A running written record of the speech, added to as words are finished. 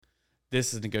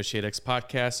This is Negotiate X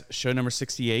Podcast, show number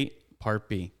 68, Part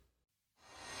B.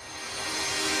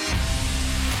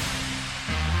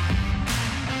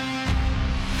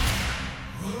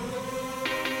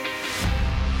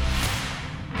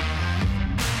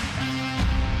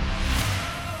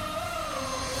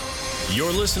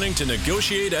 You're listening to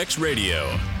Negotiate X Radio,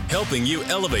 helping you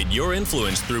elevate your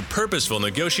influence through purposeful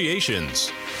negotiations.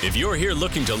 If you're here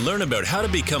looking to learn about how to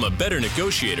become a better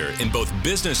negotiator in both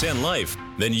business and life,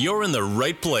 then you're in the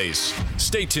right place.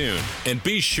 Stay tuned and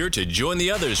be sure to join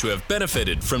the others who have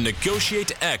benefited from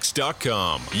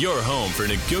NegotiateX.com, your home for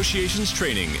negotiations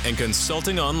training and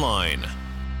consulting online.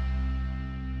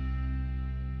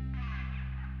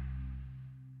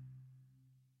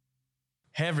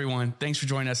 Hey everyone, thanks for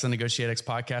joining us on Negotiate X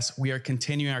Podcast. We are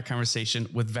continuing our conversation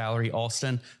with Valerie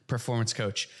Alston, performance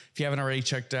coach. If you haven't already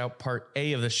checked out Part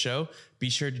A of the show, be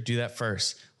sure to do that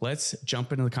first. Let's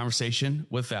jump into the conversation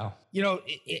with Val. You know,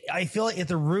 I feel like at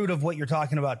the root of what you're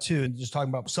talking about too, and just talking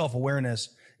about self-awareness,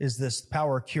 is this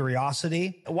power of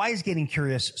curiosity. Why is getting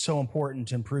curious so important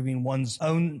to improving one's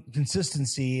own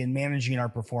consistency in managing our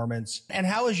performance? And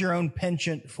how is your own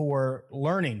penchant for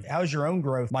learning? How has your own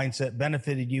growth mindset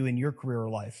benefited you in your career or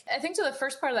life? I think to the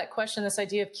first part of that question, this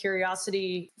idea of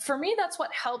curiosity, for me, that's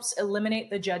what helps eliminate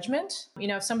the judgment. You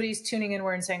know, if somebody's tuning in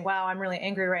and saying, wow, I'm really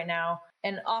angry right now.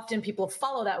 And often people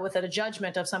follow that with a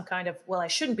judgment of some kind of, well, I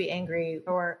shouldn't be angry,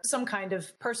 or some kind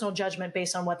of personal judgment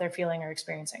based on what they're feeling or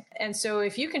experiencing. And so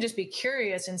if you can just be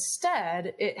curious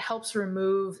instead, it helps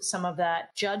remove some of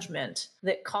that judgment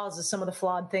that causes some of the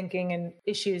flawed thinking and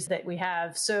issues that we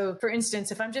have. So for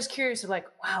instance, if I'm just curious of like,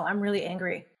 wow, I'm really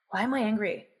angry. Why am I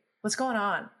angry? What's going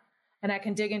on? And I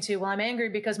can dig into, well, I'm angry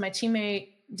because my teammate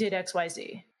did X, Y,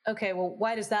 Z. Okay, well,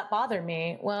 why does that bother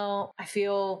me? Well, I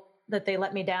feel that they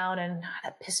let me down and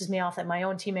that pisses me off that my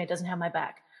own teammate doesn't have my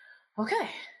back. Okay.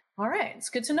 All right. It's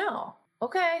good to know.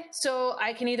 Okay. So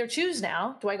I can either choose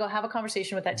now. Do I go have a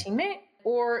conversation with that teammate?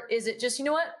 Or is it just, you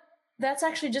know what? That's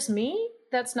actually just me.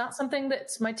 That's not something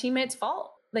that's my teammate's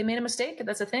fault. They made a mistake.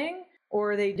 That's a thing.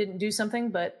 Or they didn't do something,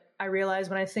 but I realize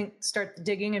when I start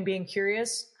digging and being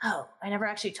curious, oh, I never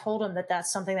actually told them that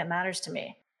that's something that matters to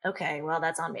me. Okay, well,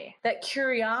 that's on me. That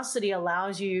curiosity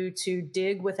allows you to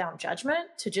dig without judgment,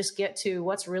 to just get to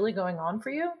what's really going on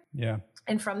for you. Yeah.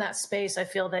 And from that space, I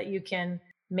feel that you can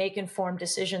make informed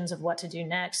decisions of what to do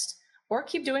next or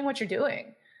keep doing what you're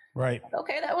doing. Right.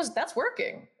 Okay, that's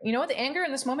working. You know what? The anger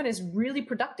in this moment is really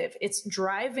productive. It's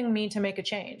driving me to make a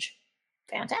change.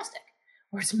 Fantastic.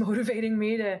 Or it's motivating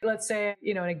me to, let's say,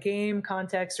 you know, in a game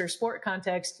context or sport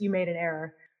context, you made an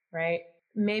error, right?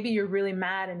 Maybe you're really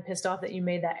mad and pissed off that you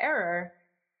made that error,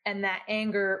 and that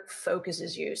anger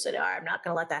focuses you. So, I'm not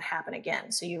going to let that happen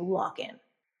again. So you lock in.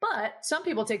 But some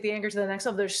people take the anger to the next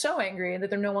level. They're so angry that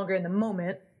they're no longer in the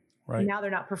moment. Right. Now they're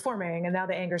not performing, and now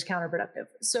the anger is counterproductive.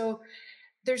 So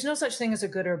there's no such thing as a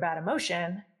good or bad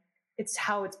emotion. It's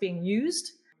how it's being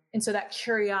used. And so that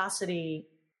curiosity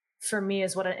for me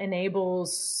is what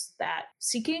enables that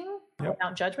seeking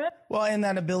without judgment. Well, and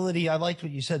that ability, I liked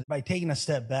what you said, by taking a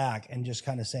step back and just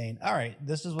kind of saying, all right,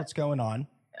 this is what's going on.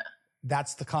 Yeah.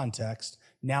 That's the context.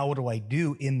 Now, what do I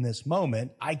do in this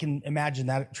moment? I can imagine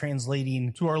that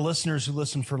translating to our listeners who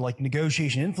listen for like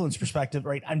negotiation influence perspective,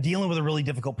 right? I'm dealing with a really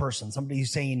difficult person, somebody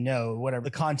who's saying no, whatever.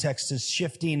 The context is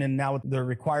shifting and now the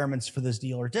requirements for this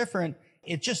deal are different.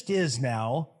 It just is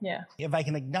now. Yeah. If I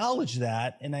can acknowledge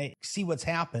that and I see what's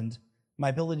happened, my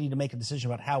ability to make a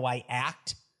decision about how I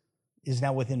act is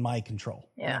now within my control.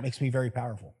 Yeah. And that makes me very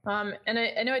powerful. And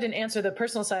I know I didn't answer the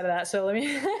personal side of that. So let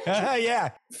me,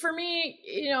 yeah. For me,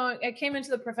 you know, I came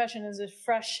into the profession as a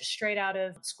fresh, straight out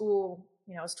of school.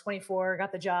 You know, I was 24,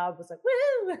 got the job, was like,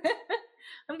 woohoo,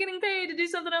 I'm getting paid to do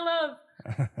something I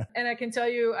love. And I can tell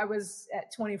you, I was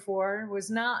at 24, was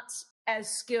not as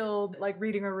skilled, like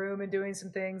reading a room and doing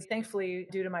some things. Thankfully,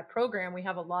 due to my program, we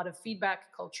have a lot of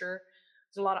feedback culture.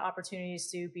 There's a lot of opportunities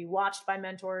to be watched by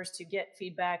mentors, to get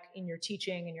feedback in your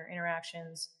teaching and your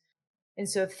interactions. And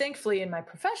so thankfully in my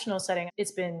professional setting,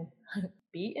 it's been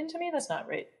beat into me. That's not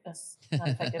right. That's not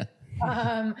effective.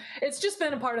 It's just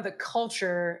been a part of the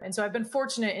culture. And so I've been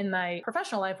fortunate in my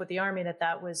professional life with the Army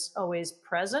that was always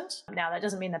present. Now, that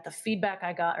doesn't mean that the feedback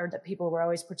I got or that people were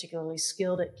always particularly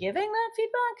skilled at giving that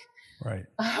feedback.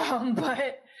 Right.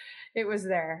 But it was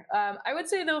there. I would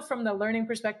say though, from the learning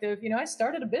perspective, you know, I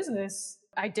started a business.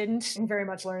 I didn't very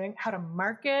much learning how to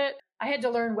market. I had to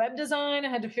learn web design. I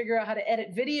had to figure out how to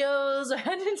edit videos.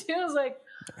 I was like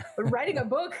writing a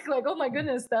book, like, oh my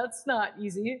goodness, that's not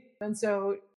easy. And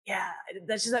so yeah,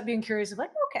 that's just that being curious of like,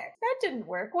 okay, that didn't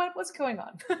work. What's going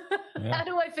on? Yeah. How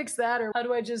do I fix that? Or how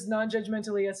do I just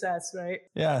non-judgmentally assess, right?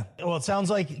 Yeah. Well, it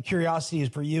sounds like curiosity is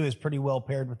for you is pretty well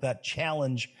paired with that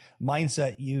challenge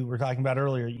mindset you were talking about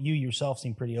earlier. You yourself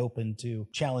seem pretty open to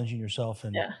challenging yourself.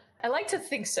 And yeah, I like to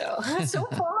think so. So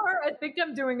far, I think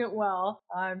I'm doing it well.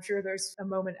 I'm sure there's a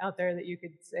moment out there that you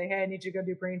could say, hey, I need you to go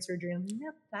do brain surgery. And I'm like,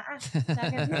 nope,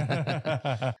 not gonna do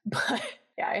it. But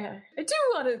yeah, I do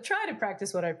want to try to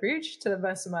practice what I preach to the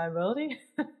best of my ability.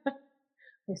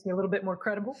 Makes me a little bit more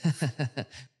credible.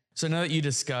 So now that you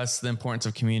discussed the importance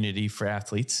of community for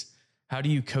athletes, how do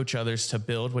you coach others to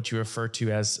build what you refer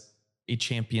to as a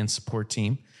champion support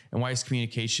team? And why is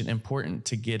communication important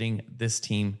to getting this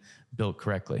team built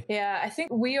correctly? Yeah, I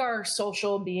think we are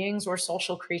social beings. We're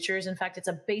social creatures. In fact, it's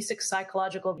a basic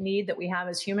psychological need that we have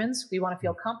as humans. We want to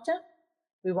feel competent.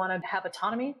 We want to have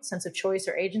autonomy, sense of choice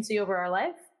or agency over our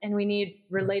life. And we need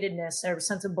relatedness or a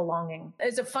sense of belonging.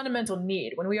 It's a fundamental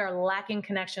need. When we are lacking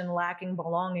connection, lacking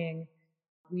belonging,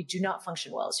 we do not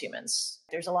function well as humans.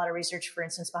 There's a lot of research, for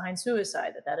instance, behind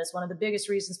suicide, that is one of the biggest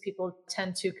reasons people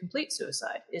tend to complete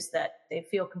suicide, is that they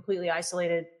feel completely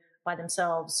isolated by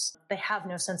themselves. They have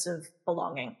no sense of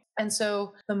belonging. And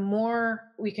so the more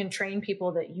we can train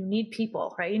people that you need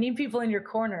people, right? You need people in your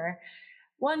corner,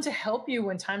 one, to help you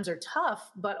when times are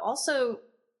tough, but also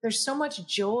there's so much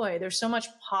joy. There's so much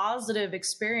positive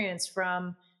experience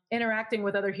from interacting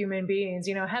with other human beings,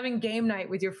 having game night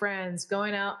with your friends,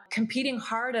 going out, competing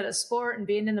hard at a sport and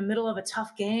being in the middle of a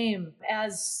tough game.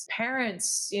 As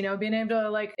parents, being able to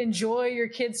like enjoy your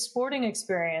kid's sporting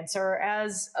experience, or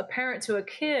as a parent to a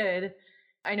kid.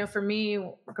 I know for me,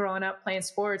 growing up playing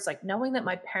sports, like knowing that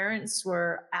my parents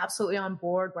were absolutely on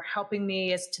board, were helping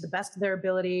me as to the best of their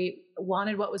ability,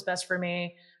 wanted what was best for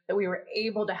me, that we were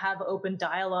able to have open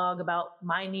dialogue about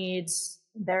my needs,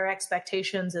 their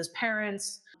expectations as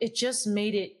parents. It just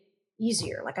made it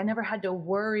easier. Like I never had to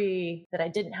worry that I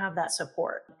didn't have that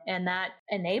support. And that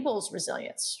enables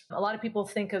resilience. A lot of people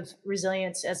think of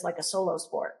resilience as like a solo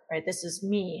sport, right? This is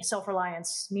me,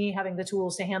 self-reliance, me having the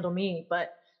tools to handle me.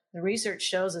 But the research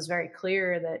shows is very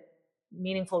clear that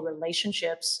meaningful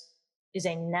relationships is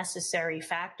a necessary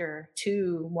factor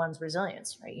to one's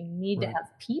resilience, right? You need to have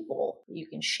people you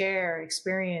can share,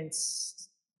 experience,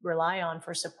 rely on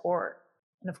for support.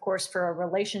 And of course, for a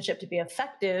relationship to be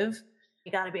effective,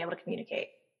 you got to be able to communicate.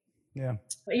 Yeah.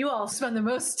 What you all spend the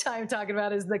most time talking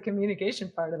about is the communication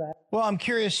part of that. Well, I'm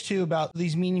curious too about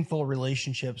these meaningful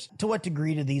relationships. To what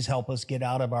degree do these help us get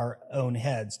out of our own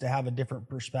heads, to have a different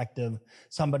perspective,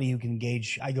 somebody who can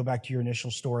engage? I go back to your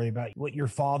initial story about what your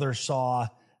father saw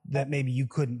that maybe you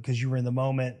couldn't because you were in the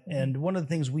moment. And one of the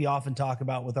things we often talk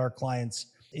about with our clients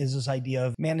is this idea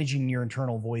of managing your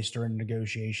internal voice during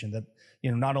negotiation, that,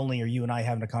 not only are you and I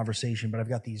having a conversation, but I've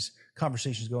got these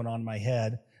conversations going on in my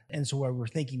head. And so while we're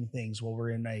thinking things while we're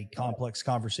in a complex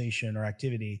conversation or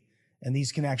activity, and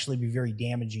these can actually be very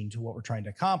damaging to what we're trying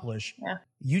to accomplish. Yeah.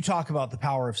 You talk about the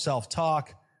power of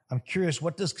self-talk. I'm curious,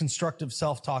 what does constructive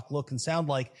self-talk look and sound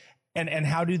like? And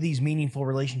how do these meaningful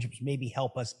relationships maybe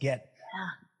help us get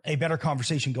a better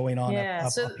conversation going on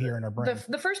up here in our brain?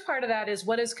 The first part of that is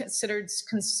what is considered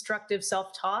constructive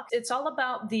self-talk. It's all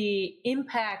about the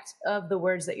impact of the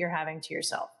words that you're having to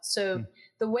yourself. So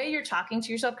the way you're talking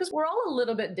to yourself, because we're all a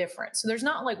little bit different. So there's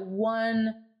not like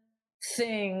one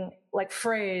thing, like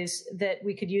phrase that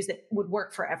we could use that would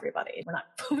work for everybody.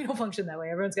 We don't function that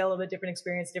way. Everyone's got a little bit different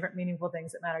experience, different meaningful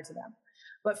things that matter to them.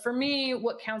 But for me,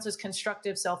 what counts as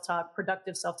constructive self-talk,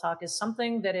 productive self-talk, is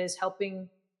something that is helping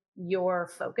your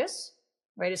focus,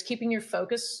 right? Is keeping your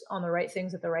focus on the right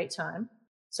things at the right time.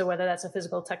 So whether that's a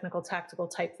physical, technical, tactical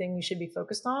type thing you should be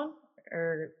focused on,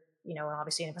 or,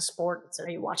 obviously in a sport, it's, are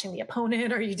you watching the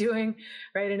opponent? Are you doing,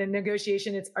 right? In a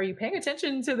negotiation, it's, are you paying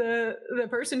attention to the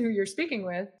person who you're speaking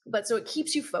with? But so it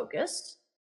keeps you focused.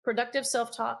 Productive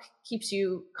self-talk keeps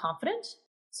you confident.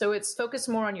 So it's focused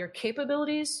more on your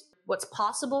capabilities, what's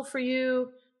possible for you.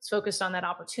 It's focused on that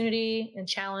opportunity and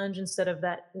challenge instead of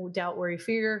that doubt, worry,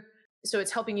 fear. So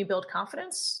it's helping you build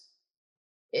confidence.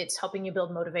 It's helping you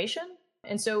build motivation.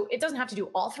 And so it doesn't have to do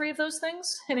all three of those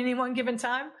things at any one given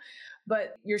time,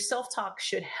 but your self-talk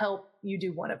should help you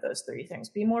do one of those three things.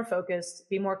 Be more focused,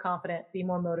 be more confident, be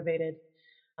more motivated.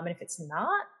 And if it's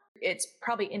not, it's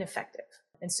probably ineffective.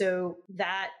 And so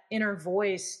that inner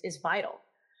voice is vital.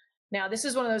 Now, this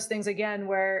is one of those things, again,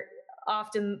 where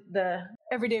often the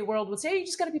everyday world would say, hey, you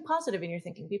just got to be positive in your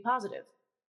thinking, be positive.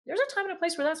 There's a time and a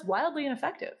place where that's wildly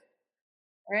ineffective,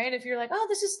 right? If you're like, oh,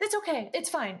 it's okay. It's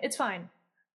fine.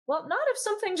 Well, not if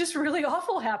something just really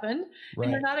awful happened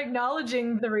and you're not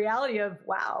acknowledging the reality of,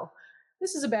 wow,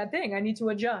 this is a bad thing. I need to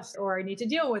adjust, or I need to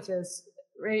deal with this,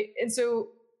 right? And so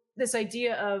this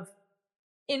idea of,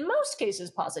 in most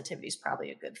cases, positivity is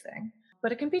probably a good thing,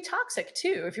 but it can be toxic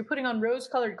too. If you're putting on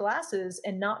rose-colored glasses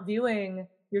and not viewing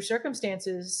your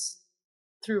circumstances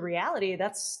through reality,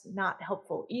 that's not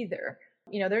helpful either.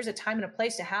 There's a time and a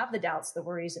place to have the doubts, the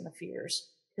worries, and the fears,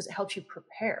 because it helps you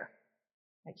prepare.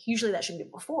 Like usually that should be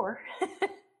before.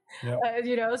 Yep.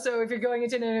 So if you're going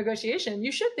into a negotiation,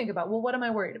 you should think about, well, what am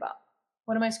I worried about?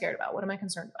 What am I scared about? What am I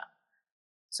concerned about?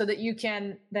 So that you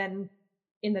can then,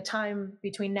 in the time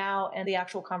between now and the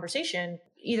actual conversation,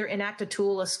 either enact a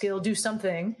tool, a skill, do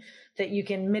something that you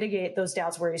can mitigate those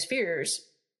doubts, worries, fears.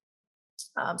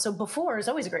 So before is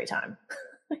always a great time.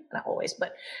 Not always,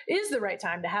 but is the right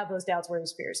time to have those doubts,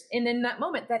 worries, fears. And in that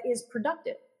moment, that is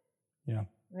productive. Yeah.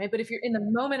 Right. But if you're in the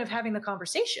moment of having the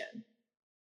conversation,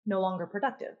 no longer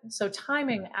productive. So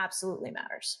timing absolutely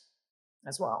matters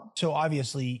as well. So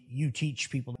obviously you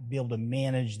teach people to be able to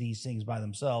manage these things by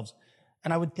themselves.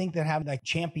 And I would think that having a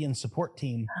champion support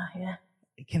team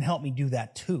can help me do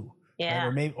that too.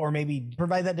 Yeah. Right? Or maybe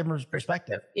provide that different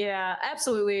perspective. Yeah,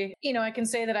 absolutely. I can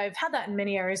say that I've had that in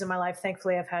many areas of my life.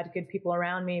 Thankfully, I've had good people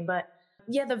around me. But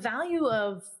yeah, the value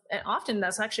of, and often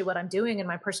that's actually what I'm doing in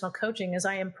my personal coaching, is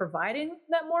I am providing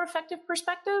that more effective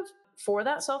perspective for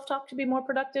that self-talk to be more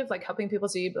productive, like helping people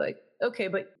see, like, okay,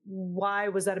 but why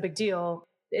was that a big deal?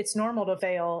 It's normal to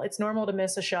fail. It's normal to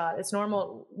miss a shot. It's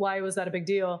normal. Why was that a big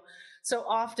deal? So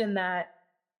often that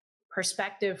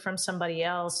perspective from somebody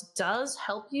else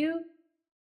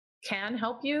can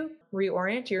help you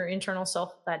reorient your internal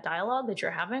self, that dialogue that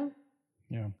you're having.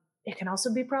 Yeah. It can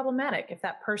also be problematic if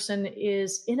that person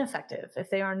is ineffective, if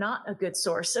they are not a good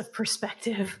source of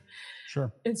perspective.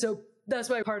 Sure. And so that's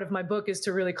why part of my book is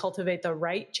to really cultivate the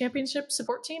right championship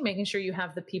support team, making sure you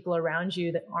have the people around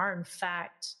you that are in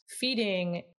fact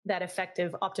feeding that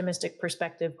effective, optimistic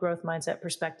perspective, growth mindset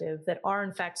perspective, that are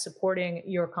in fact supporting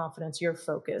your confidence, your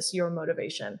focus, your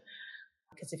motivation.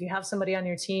 Because if you have somebody on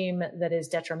your team that is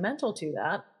detrimental to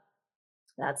that,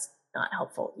 that's not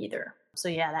helpful either. So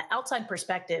yeah, that outside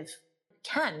perspective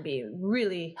can be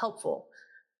really helpful,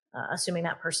 assuming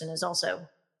that person is also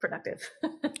productive.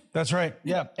 That's right.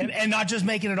 Yeah. And not just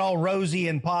making it all rosy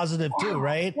and positive too,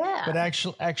 right? Yeah. But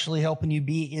actually helping you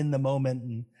be in the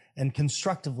moment and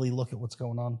constructively look at what's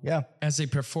going on. Yeah. As a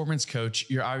performance coach,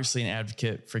 you're obviously an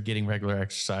advocate for getting regular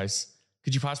exercise.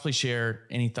 Could you possibly share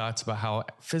any thoughts about how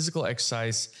physical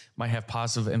exercise might have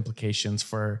positive implications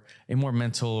for a more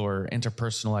mental or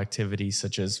interpersonal activity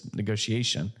such as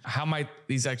negotiation? How might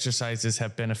these exercises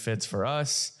have benefits for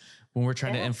us when we're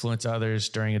trying to influence others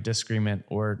during a disagreement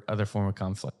or other form of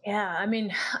conflict? Yeah, I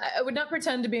mean, I would not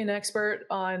pretend to be an expert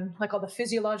on like all the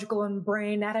physiological and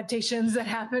brain adaptations that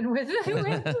happen with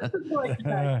like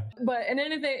that. But in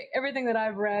everything that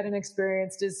I've read and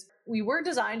experienced is we were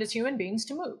designed as human beings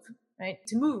to move. Right?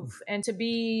 To move and to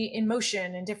be in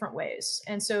motion in different ways.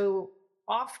 And so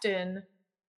often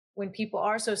when people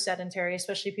are so sedentary,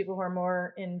 especially people who are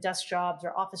more in desk jobs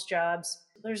or office jobs,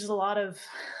 there's a lot of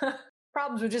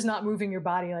problems with just not moving your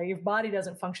body. Like your body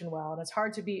doesn't function well, and it's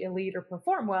hard to be elite or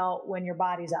perform well when your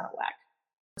body's out of whack.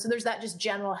 So there's that just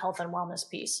general health and wellness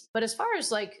piece. But as far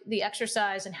as like the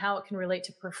exercise and how it can relate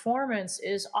to performance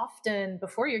is often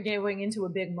before you're going into a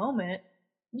big moment,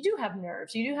 you do have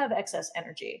nerves, you do have excess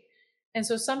energy. And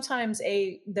so sometimes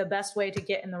the best way to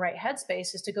get in the right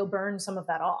headspace is to go burn some of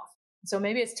that off. So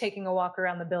maybe it's taking a walk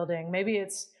around the building. Maybe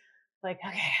it's like,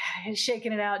 okay,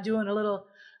 shaking it out, doing a little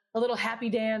happy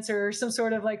dance or some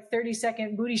sort of like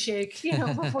 30-second booty shake,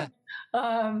 before,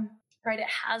 right? It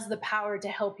has the power to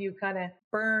help you kind of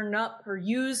burn up or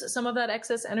use some of that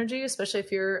excess energy, especially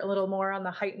if you're a little more on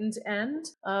the heightened end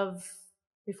of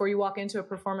before you walk into a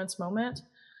performance moment.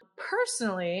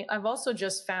 Personally, I've also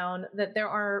just found that there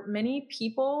are many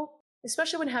people,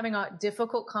 especially when having a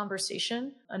difficult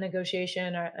conversation, a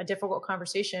negotiation or a difficult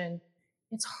conversation,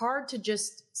 it's hard to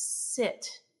just sit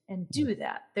and do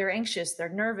that. They're anxious, they're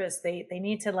nervous, they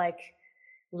need to like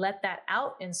let that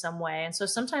out in some way. And so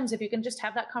sometimes if you can just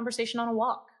have that conversation on a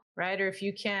walk, right? Or if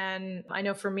you can, I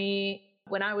know for me,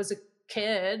 when I was a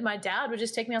kid, my dad would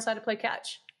just take me outside to play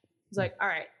catch. He's like, all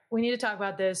right, we need to talk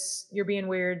about this. You're being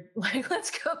weird. Like, let's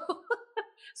go.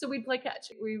 So we'd play catch.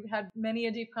 We've had many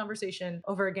a deep conversation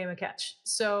over a game of catch.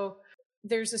 So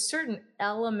there's a certain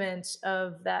element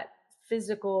of that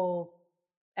physical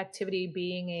activity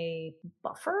being a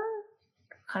buffer,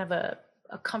 kind of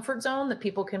a comfort zone that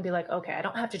people can be like, okay, I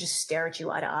don't have to just stare at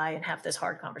you eye to eye and have this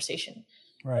hard conversation.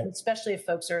 Right. And especially if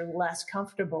folks are less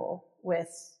comfortable with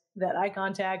that eye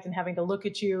contact and having to look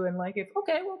at you and like,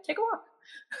 okay, well, take a walk.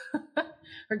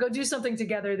 Or go do something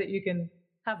together that you can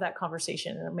have that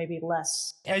conversation or maybe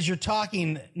less. As you're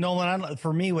talking, Nolan,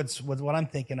 for me, what I'm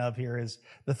thinking of here is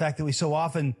the fact that we so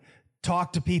often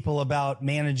talk to people about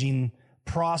managing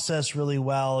process really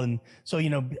well. And so,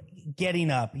 getting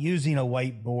up, using a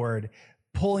whiteboard,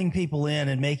 pulling people in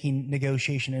and making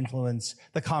negotiation influence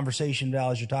the conversation,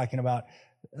 Val, as you're talking about,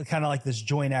 kind of like this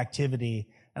joint activity.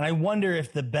 And I wonder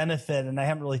if the benefit, and I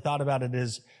haven't really thought about it,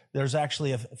 is there's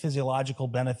actually a physiological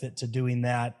benefit to doing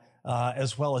that,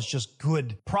 as well as just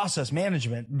good process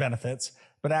management benefits.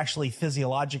 But actually,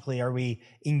 physiologically, are we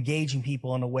engaging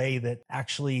people in a way that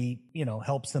actually,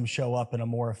 helps them show up in a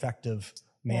more effective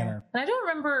manner? And I don't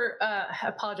remember, I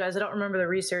apologize, I don't remember the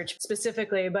research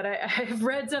specifically, but I've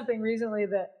read something recently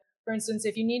that, for instance,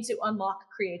 if you need to unlock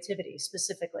creativity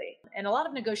specifically, and a lot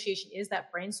of negotiation is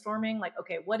that brainstorming, like,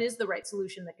 okay, what is the right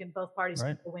solution that can both parties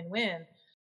make a win-win?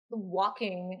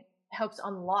 Walking helps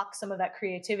unlock some of that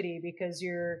creativity because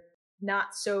you're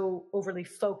not so overly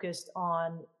focused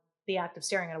on the act of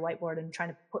staring at a whiteboard and trying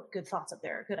to put good thoughts up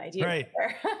there, good ideas up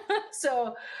there.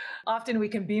 So often we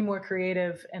can be more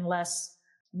creative and less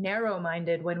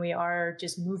narrow-minded when we are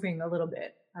just moving a little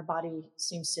bit. Our body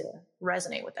seems to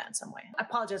resonate with that in some way. I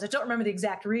apologize. I don't remember the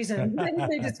exact reason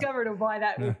they discovered of why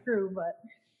that was true, but.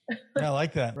 I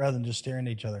like that rather than just staring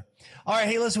at each other. All right.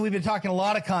 Hey, listen, we've been talking a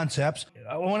lot of concepts.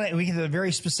 We get a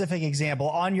very specific example.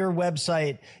 On your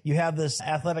website, you have this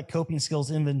athletic coping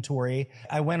skills inventory.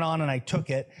 I went on and I took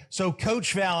it. So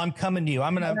Coach Val, I'm coming to you.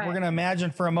 We're going to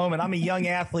imagine for a moment, I'm a young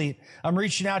athlete. I'm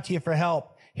reaching out to you for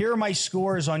help. Here are my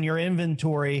scores on your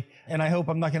inventory, and I hope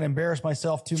I'm not going to embarrass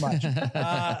myself too much.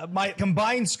 My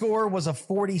combined score was a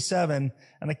 47,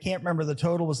 and I can't remember the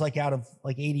total was like out of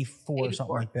like 84 or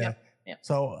something like that. Yep.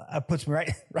 So that puts me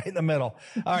right in the middle.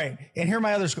 All right. And here are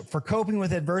my other scores. For coping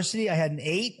with adversity, I had an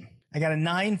 8. I got a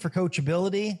 9 for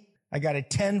coachability. I got a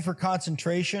 10 for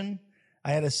concentration.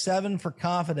 I had a 7 for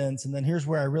confidence. And then here's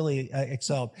where I really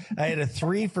excelled. I had a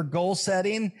 3 for goal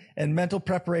setting and mental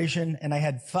preparation. And I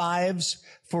had 5s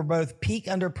for both peak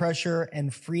under pressure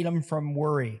and freedom from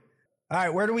worry. All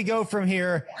right. Where do we go from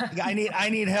here? I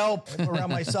need help around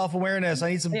my self-awareness.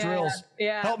 I need some drills.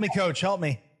 Yeah. Help me, coach. Help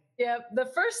me. Yeah. The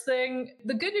first thing,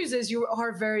 the good news is you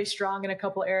are very strong in a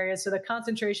couple areas. So the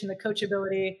concentration, the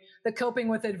coachability, the coping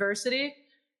with adversity.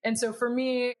 And so for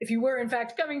me, if you were in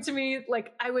fact coming to me,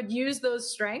 like I would use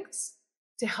those strengths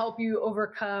to help you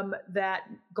overcome that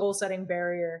goal setting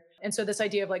barrier. And so this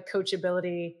idea of like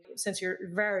coachability, since you're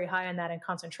very high on that in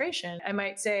concentration, I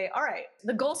might say, all right,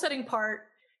 the goal setting part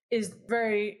is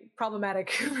very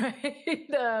problematic, right?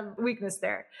 The weakness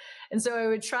there. And so I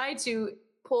would try to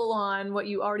pull on what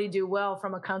you already do well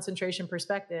from a concentration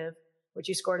perspective, which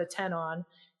you scored a 10 on,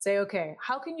 say, okay,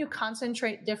 how can you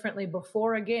concentrate differently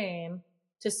before a game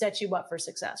to set you up for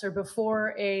success, or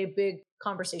before a big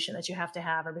conversation that you have to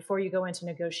have, or before you go in to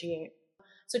negotiate?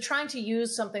 So trying to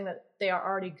use something that they are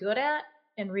already good at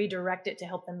and redirect it to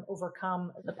help them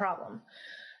overcome the problem.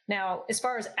 Now, as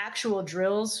far as actual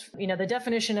drills, the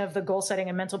definition of the goal setting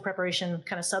and mental preparation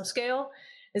kind of subscale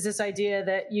is this idea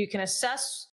that you can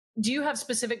assess, do you have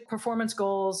specific performance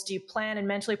goals? Do you plan and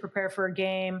mentally prepare for a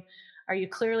game? Are you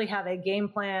clearly have a game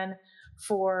plan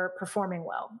for performing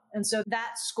well? And so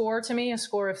that score to me, a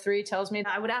score of 3, tells me,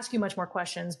 I would ask you much more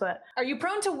questions, but are you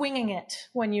prone to winging it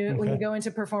when you go into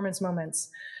performance moments?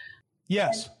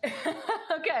 Yes.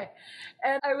 Okay.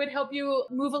 And I would help you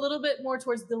move a little bit more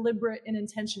towards deliberate and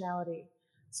intentionality.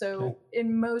 So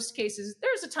in most cases,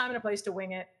 there's a time and a place to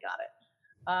wing it. Got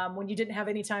it. When you didn't have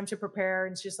any time to prepare,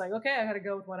 it's just like, okay, I got to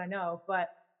go with what I know. But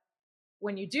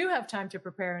when you do have time to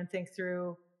prepare and think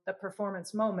through the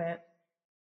performance moment,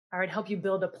 I would help you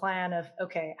build a plan of,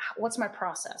 okay, what's my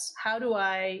process? How do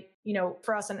I,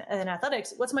 for us in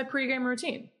athletics, what's my pregame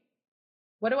routine?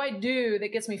 What do I do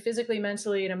that gets me physically,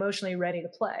 mentally, and emotionally ready to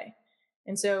play?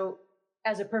 And so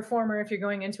as a performer, if you're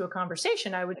going into a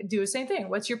conversation, I would do the same thing.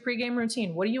 What's your pregame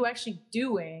routine? What are you actually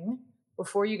doing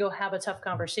before you go have a tough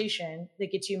conversation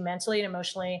that gets you mentally and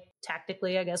emotionally,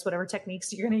 tactically, I guess, whatever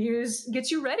techniques you're going to use, gets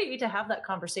you ready to have that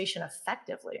conversation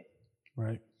effectively?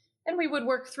 Right. And we would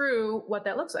work through what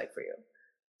that looks like for you.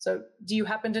 So do you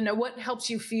happen to know what helps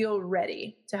you feel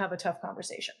ready to have a tough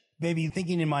conversation? Maybe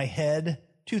thinking in my head,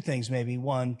 2 things maybe.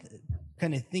 One,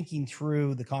 kind of thinking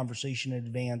through the conversation in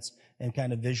advance and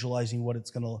kind of visualizing what it's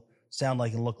going to sound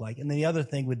like and look like. And then the other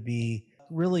thing would be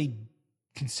really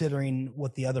considering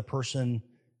what the other person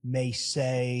may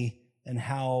say and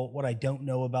what I don't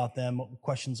know about them, what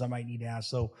questions I might need to ask.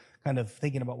 So kind of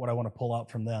thinking about what I want to pull out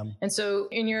from them. And so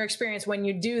in your experience, when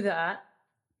you do that,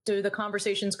 do the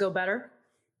conversations go better?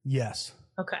 Yes.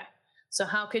 Okay. So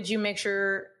how could you make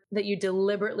sure that you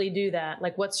deliberately do that?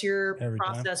 Like, what's your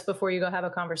process before you go have a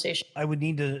conversation? I would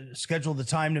need to schedule the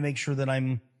time to make sure that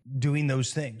I'm doing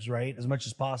those things, right? As much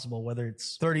as possible, whether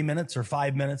it's 30 minutes or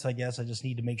 5 minutes, I guess I just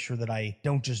need to make sure that I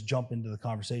don't just jump into the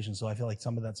conversation. So I feel like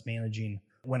some of that's managing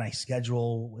when I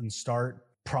schedule and start,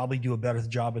 probably do a better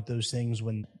job at those things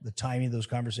when the timing of those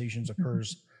conversations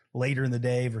occurs later in the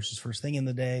day versus first thing in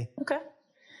the day. Okay.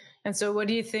 And so what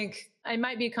do you think? It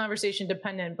might be conversation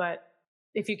dependent, but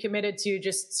if you committed to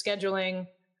just scheduling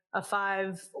a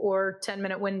 5 or 10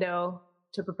 minute window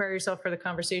to prepare yourself for the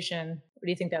conversation, what do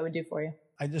you think that would do for you?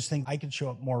 I just think I could show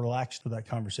up more relaxed with that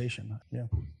conversation. Yeah.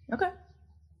 Okay.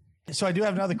 So I do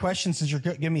have another question since you're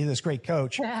giving me this great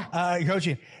coaching.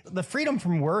 The freedom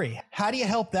from worry. How do you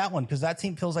help that one? Because that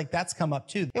team feels like that's come up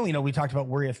too. And we talked about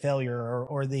worry of failure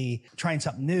or the trying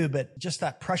something new, but just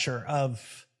that pressure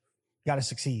of got to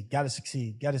succeed. Yeah. This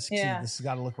has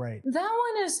got to look right. That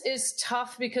one is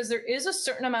tough because there is a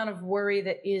certain amount of worry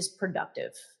that is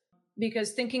productive,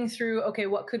 because thinking through, okay,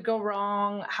 what could go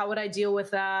wrong? How would I deal with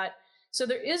that? So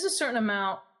there is a certain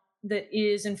amount that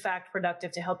is in fact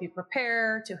productive to help you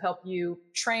prepare, to help you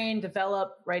train,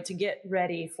 develop, right, to get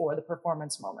ready for the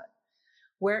performance moment.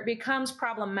 Where it becomes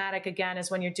problematic again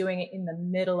is when you're doing it in the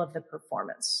middle of the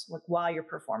performance, like while you're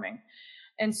performing.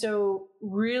 And so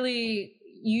really,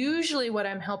 usually what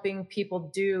I'm helping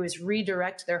people do is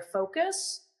redirect their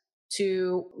focus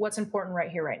to what's important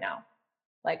right here, right now.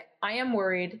 Like, I am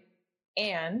worried,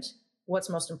 and what's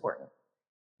most important?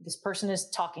 This person is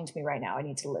talking to me right now. I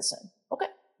need to listen. Okay.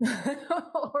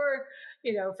 Or,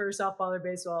 for softball or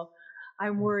baseball,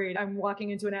 I'm worried. I'm walking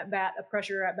into an at-bat, a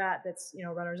pressure at-bat that's,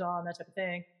 runners on, that type of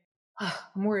thing.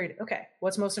 I'm worried. Okay.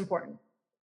 What's most important?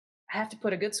 I have to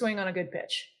put a good swing on a good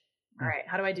pitch. All right.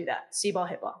 How do I do that? See ball,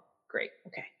 hit ball. Great.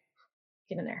 Okay.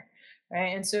 Get in there.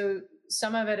 Right. And so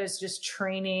some of it is just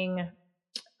training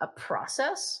a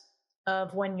process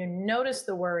of when you notice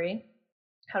the worry,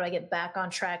 how do I get back on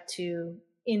track to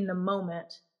in the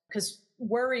moment? Because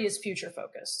worry is future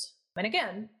focused. And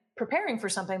again, preparing for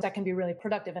something that can be really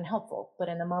productive and helpful, but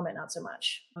in the moment, not so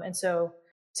much. And so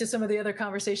to some of the other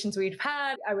conversations we've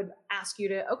had, I would ask you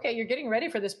to, okay, you're getting ready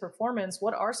for this performance.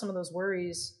 What are some of those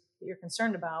worries that you're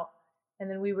concerned about? And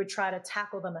then we would try to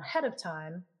tackle them ahead of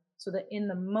time so that in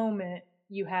the moment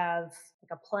you have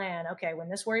like a plan. Okay, when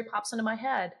this worry pops into my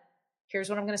head, here's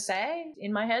what I'm going to say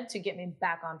in my head to get me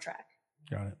back on track.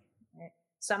 Got it. Right?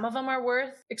 Some of them are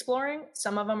worth exploring.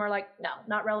 Some of them are like, no,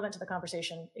 not relevant to the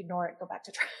conversation. Ignore it. Go back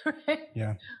to track. Right?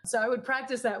 Yeah. So I would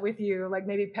practice that with you, like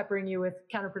maybe peppering you with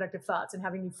counterproductive thoughts and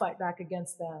having you fight back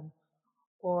against them,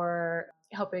 or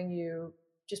helping you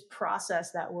just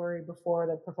process that worry before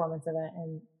the performance event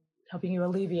and helping you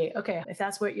alleviate, okay, if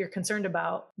that's what you're concerned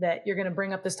about, that you're going to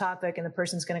bring up this topic and the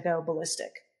person's going to go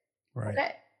ballistic. Right.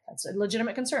 Okay, that's a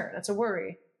legitimate concern. That's a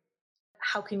worry.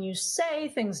 How can you say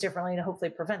things differently to hopefully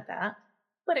prevent that?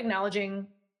 But acknowledging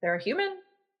they're a human.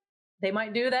 They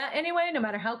might do that anyway, no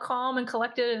matter how calm and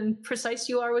collected and precise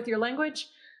you are with your language.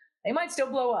 They might still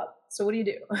blow up. So what do you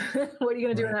do? What are you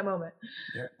going to do in that moment?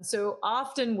 Yeah. So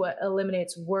often what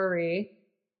eliminates worry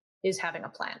is having a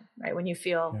plan, right? When you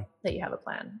feel that you have a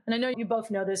plan. And I know you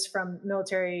both know this from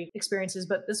military experiences,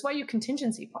 but this is why you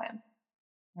contingency plan,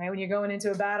 right? When you're going into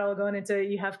a battle,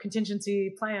 you have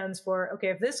contingency plans for, okay,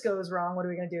 if this goes wrong, what are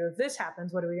we going to do? If this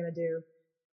happens, what are we going to do?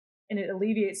 And it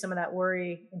alleviates some of that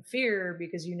worry and fear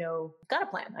because I've got a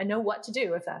plan. I know what to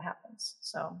do if that happens.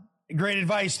 So great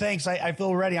advice. Thanks. I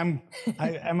feel ready. I'm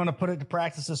going to put it to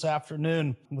practice this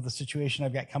afternoon with the situation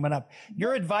I've got coming up.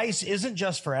 Your advice isn't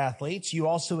just for athletes. You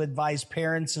also advise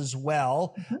parents as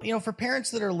well. Mm-hmm. For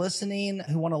parents that are listening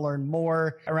who want to learn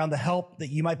more around the help that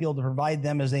you might be able to provide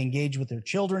them as they engage with their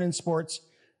children in sports,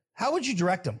 how would you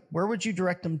direct them? Where would you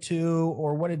direct them to,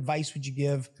 or what advice would you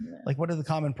give? Like, what are the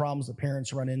common problems that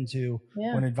parents run into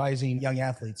when advising young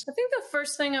athletes? I think the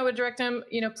first thing I would direct them,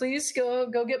 please go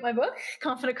get my book,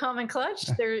 Confident, Calm, and Clutch.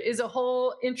 There is a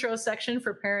whole intro section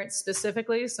for parents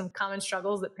specifically, some common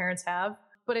struggles that parents have.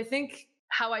 But I think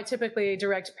how I typically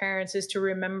direct parents is to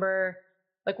remember,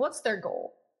 like, what's their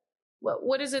goal?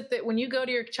 What is it that when you go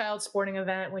to your child's sporting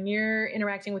event, when you're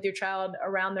interacting with your child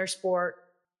around their sport,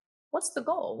 what's the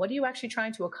goal? What are you actually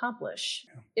trying to accomplish?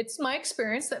 Yeah. It's my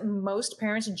experience that most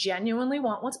parents genuinely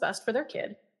want what's best for their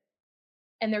kid.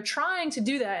 And they're trying to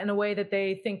do that in a way that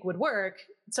they think would work.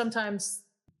 Sometimes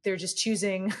they're just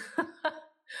choosing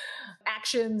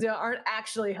actions that aren't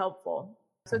actually helpful.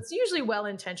 So it's usually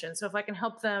well-intentioned. So if I can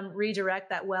help them redirect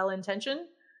that well-intention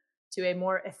to a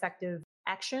more effective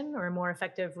action or a more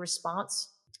effective response,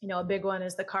 a big one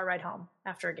is the car ride home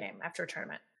after a game, after a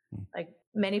tournament. Like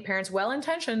many parents,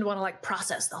 well-intentioned, want to like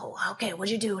process the whole, okay,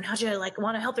 what'd you do? And how'd you like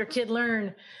want to help their kid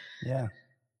learn? Yeah.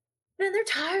 And they're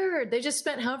tired. They just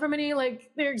spent however many,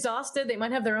 like they're exhausted. They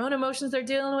might have their own emotions they're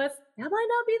dealing with. That might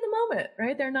not be the moment,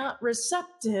 right? They're not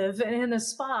receptive and in the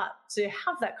spot to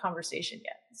have that conversation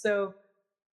yet. So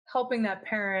helping that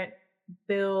parent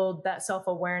build that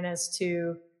self-awareness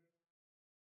to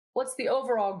what's the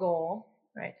overall goal,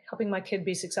 right? Helping my kid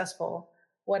be successful.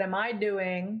 What am I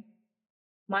doing?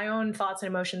 My own thoughts and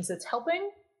emotions that's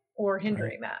helping or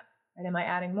hindering that? And am I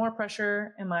adding more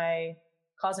pressure? Am I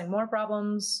causing more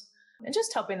problems? And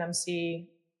just helping them see,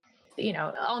 an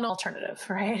alternative,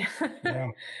 right? Yeah.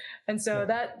 And so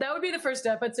that would be the first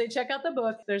step. I'd say check out the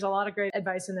book. There's a lot of great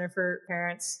advice in there for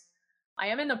parents. I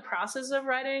am in the process of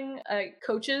writing a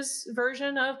coach's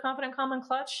version of Confident, Calm, and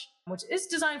Clutch, which is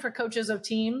designed for coaches of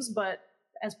teams. But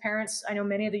as parents, I know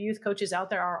many of the youth coaches out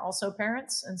there are also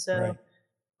parents. And so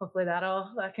hopefully that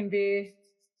can be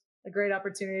a great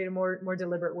opportunity to more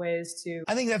deliberate ways to.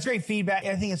 I think that's great feedback.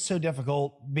 I think it's so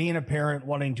difficult being a parent,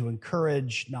 wanting to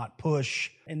encourage, not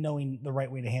push, and knowing the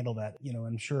right way to handle that.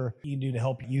 I'm sure you can do to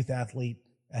help a youth athlete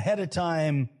ahead of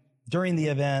time, during the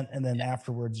event, and then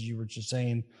afterwards, you were just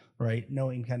saying, right,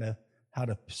 knowing kind of how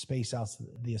to space out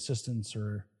the assistance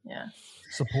or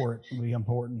support will be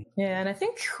important. Yeah. And I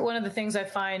think one of the things I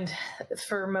find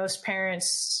for most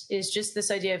parents is just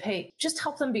this idea of, hey, just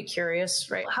help them be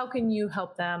curious, right? How can you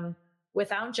help them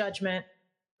without judgment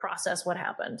process what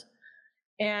happened?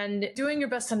 And doing your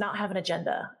best to not have an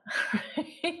agenda.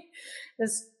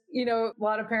 Because, a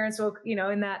lot of parents will,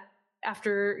 in that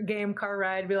after game car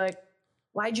ride, be like,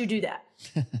 why'd you do that?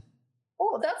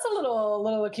 Oh, that's a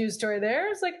little accusatory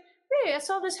there. It's like, hey, I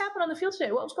saw this happen on the field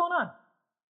today. What was going on?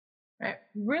 Right?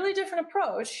 Really different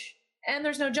approach. And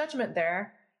there's no judgment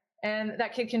there. And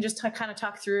that kid can just kind of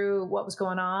talk through what was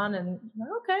going on. And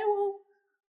okay, well,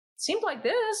 it seemed like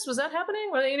this. Was that happening?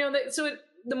 Well,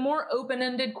 the more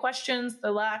open-ended questions,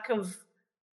 the lack of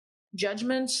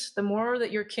judgment, the more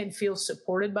that your kid feels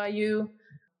supported by you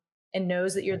and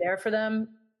knows that you're there for them,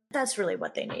 that's really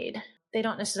what they need. They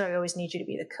don't necessarily always need you to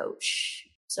be the coach.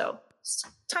 So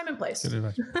time and place. Good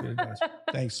advice. Good advice.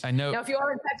 Thanks. I know. Now, if you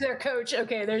are in fact their coach,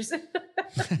 okay, there's.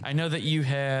 I know that you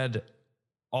had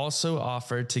also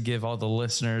offered to give all the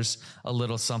listeners a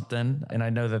little something. And I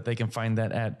know that they can find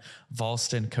that at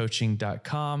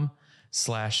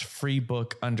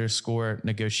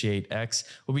valstoncoaching.com/freebook_negotiatex.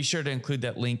 We'll be sure to include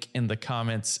that link in the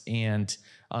comments and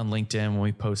on LinkedIn when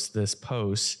we post this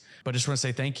post. But I just want to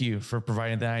say thank you for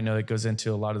providing that. I know it goes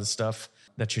into a lot of the stuff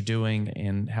that you're doing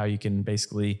and how you can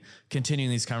basically continue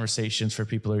these conversations for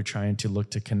people who are trying to look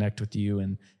to connect with you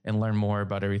and learn more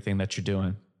about everything that you're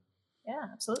doing. Yeah,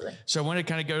 absolutely. So I want to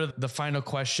kind of go to the final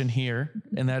question here.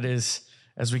 And that is,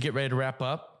 as we get ready to wrap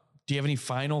up, do you have any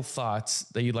final thoughts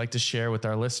that you'd like to share with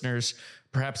our listeners,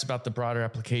 perhaps about the broader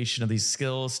application of these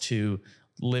skills to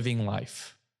living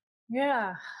life?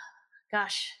 Yeah.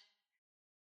 Gosh.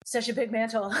 Such a big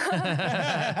mantle. No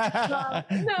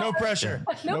pressure.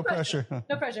 No pressure.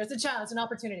 No pressure. It's a challenge. It's an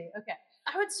opportunity. Okay.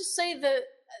 I would just say that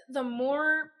the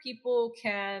more people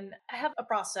can, I have a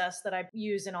process that I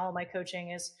use in all of my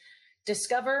coaching is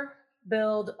discover,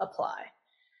 build, apply.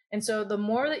 And so the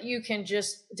more that you can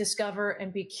just discover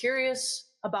and be curious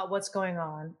about what's going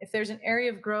on, if there's an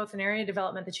area of growth, an area of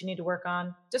development that you need to work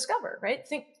on, discover, right?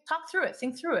 Talk through it,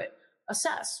 think through it,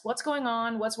 assess what's going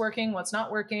on, what's working, what's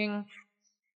not working.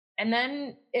 And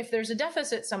then if there's a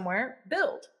deficit somewhere,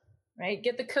 build, right?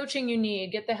 Get the coaching you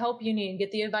need, get the help you need,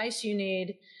 get the advice you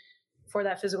need for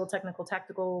that physical, technical,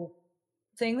 tactical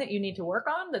thing that you need to work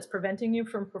on that's preventing you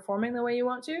from performing the way you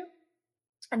want to.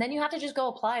 And then you have to just go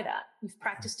apply that. You've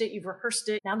practiced it, you've rehearsed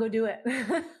it, now go do it.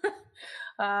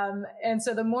 And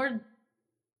so the more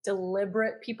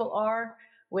deliberate people are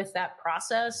with that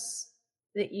process,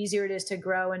 the easier it is to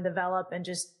grow and develop and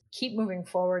just keep moving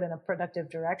forward in a productive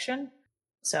direction.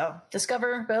 So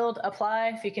discover, build, apply.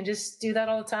 If you can just do that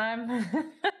all the time.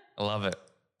 I love it.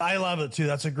 I love it too.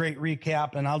 That's a great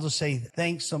recap. And I'll just say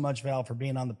thanks so much, Val, for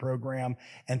being on the program.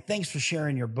 And thanks for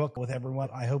sharing your book with everyone.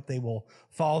 I hope they will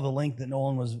follow the link that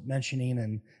Nolan was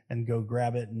mentioning and go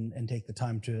grab it and take the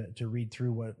time to read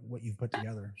through what you've put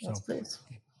together. So please.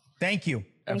 Thank you.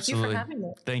 Absolutely. Thank you for having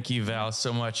me. Thank you, Val,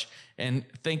 so much. And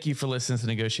thank you for listening to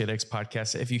the Negotiate X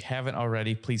podcast. If you haven't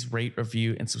already, please rate,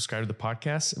 review, and subscribe to the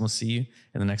podcast. And we'll see you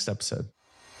in the next episode.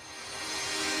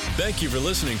 Thank you for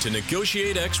listening to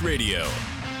Negotiate X Radio,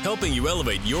 helping you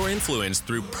elevate your influence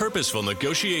through purposeful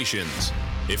negotiations.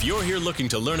 If you're here looking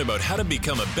to learn about how to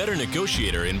become a better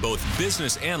negotiator in both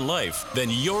business and life, then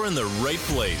you're in the right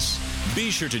place.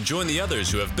 Be sure to join the others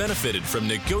who have benefited from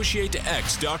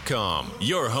NegotiateX.com,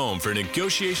 your home for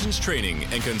negotiations training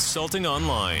and consulting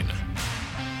online.